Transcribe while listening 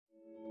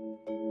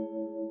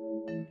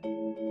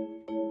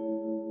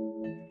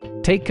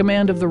Take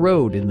command of the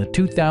road in the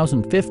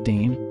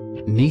 2015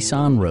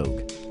 Nissan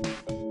Rogue.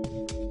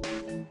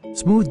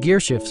 Smooth gear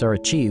shifts are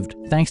achieved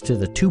thanks to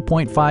the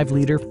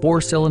 2.5-liter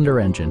four-cylinder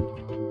engine.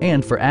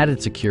 And for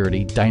added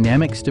security,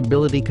 dynamic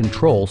stability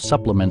control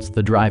supplements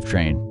the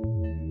drivetrain.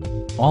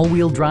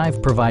 All-wheel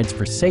drive provides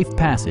for safe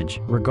passage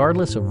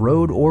regardless of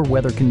road or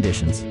weather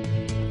conditions.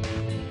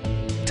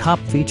 Top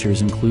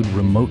features include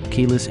remote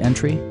keyless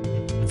entry,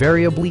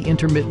 variably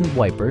intermittent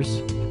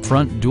wipers,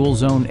 front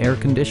dual-zone air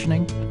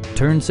conditioning,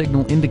 turn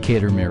signal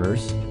indicator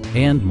mirrors,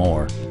 and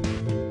more.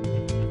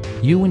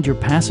 You and your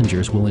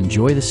passengers will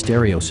enjoy the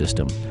stereo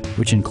system,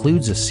 which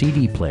includes a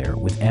CD player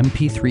with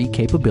MP3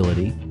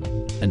 capability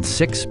and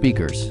 6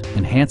 speakers,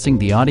 enhancing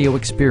the audio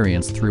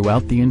experience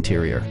throughout the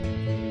interior.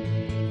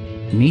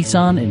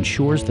 Nissan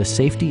ensures the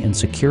safety and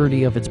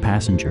security of its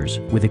passengers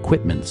with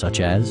equipment such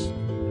as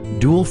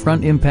dual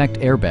front impact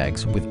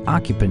airbags with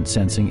occupant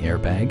sensing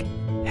airbag,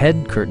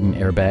 head curtain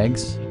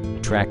airbags,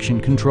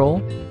 traction control,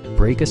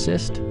 brake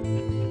assist,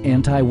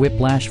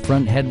 anti-whiplash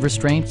front head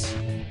restraints,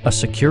 a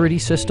security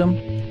system,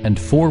 and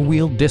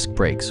 4-wheel disc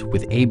brakes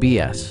with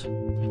ABS.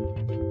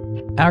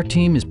 Our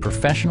team is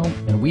professional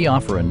and we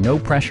offer a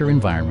no-pressure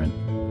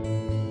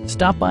environment.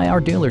 Stop by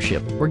our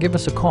dealership or give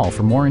us a call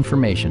for more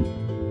information.